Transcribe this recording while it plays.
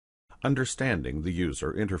Understanding the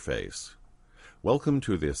User Interface. Welcome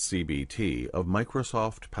to this CBT of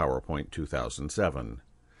Microsoft PowerPoint 2007.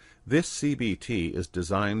 This CBT is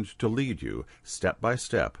designed to lead you, step by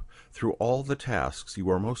step, through all the tasks you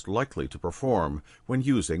are most likely to perform when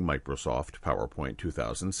using Microsoft PowerPoint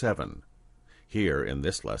 2007. Here, in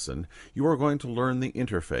this lesson, you are going to learn the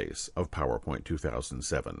interface of PowerPoint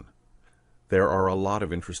 2007. There are a lot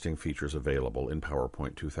of interesting features available in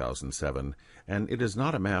PowerPoint 2007, and it is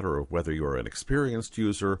not a matter of whether you are an experienced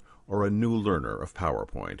user or a new learner of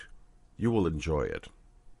PowerPoint. You will enjoy it.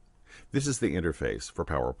 This is the interface for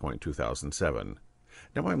PowerPoint 2007.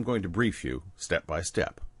 Now I'm going to brief you step by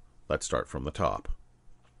step. Let's start from the top.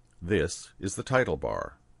 This is the title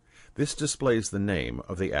bar. This displays the name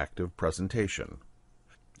of the active presentation.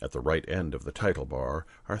 At the right end of the title bar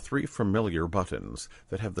are three familiar buttons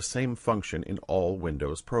that have the same function in all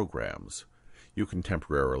Windows programs. You can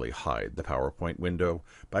temporarily hide the PowerPoint window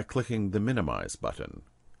by clicking the Minimize button,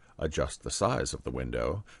 adjust the size of the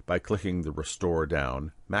window by clicking the Restore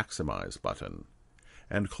Down Maximize button,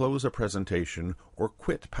 and close a presentation or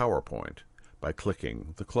quit PowerPoint by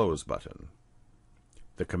clicking the Close button.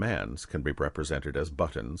 The commands can be represented as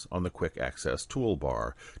buttons on the Quick Access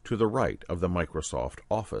toolbar to the right of the Microsoft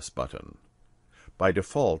Office button. By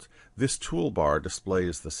default, this toolbar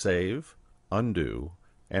displays the Save, Undo,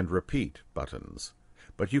 and Repeat buttons,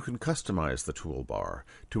 but you can customize the toolbar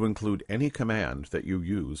to include any command that you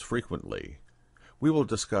use frequently. We will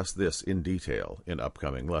discuss this in detail in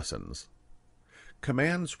upcoming lessons.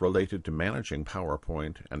 Commands related to managing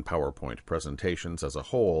PowerPoint and PowerPoint presentations as a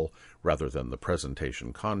whole, rather than the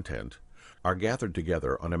presentation content, are gathered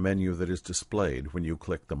together on a menu that is displayed when you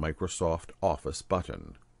click the Microsoft Office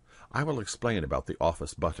button. I will explain about the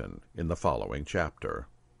Office button in the following chapter.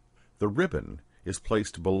 The ribbon is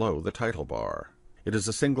placed below the title bar. It is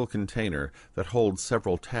a single container that holds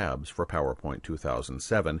several tabs for PowerPoint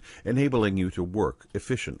 2007, enabling you to work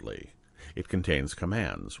efficiently. It contains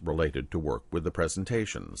commands related to work with the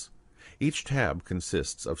presentations. Each tab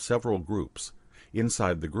consists of several groups.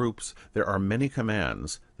 Inside the groups, there are many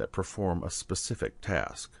commands that perform a specific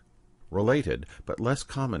task. Related but less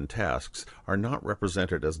common tasks are not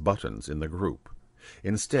represented as buttons in the group.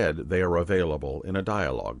 Instead, they are available in a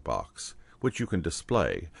dialog box, which you can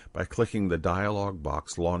display by clicking the dialog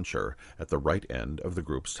box launcher at the right end of the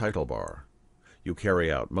group's title bar. You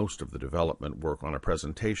carry out most of the development work on a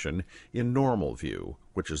presentation in Normal View,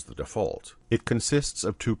 which is the default. It consists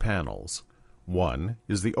of two panels. One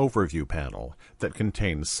is the Overview panel that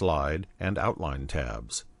contains slide and outline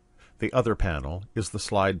tabs. The other panel is the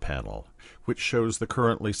Slide panel, which shows the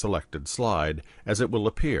currently selected slide as it will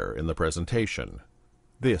appear in the presentation.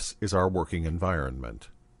 This is our working environment.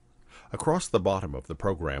 Across the bottom of the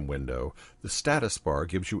program window, the status bar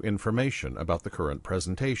gives you information about the current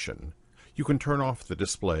presentation. You can turn off the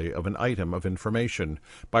display of an item of information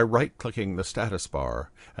by right-clicking the status bar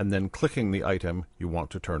and then clicking the item you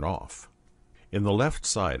want to turn off. In the left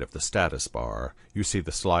side of the status bar, you see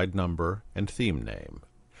the slide number and theme name.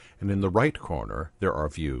 And in the right corner, there are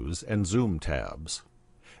Views and Zoom tabs.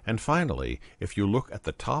 And finally, if you look at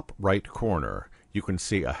the top right corner, you can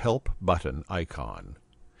see a Help button icon.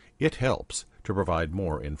 It helps to provide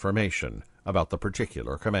more information about the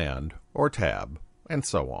particular command or tab, and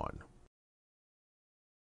so on.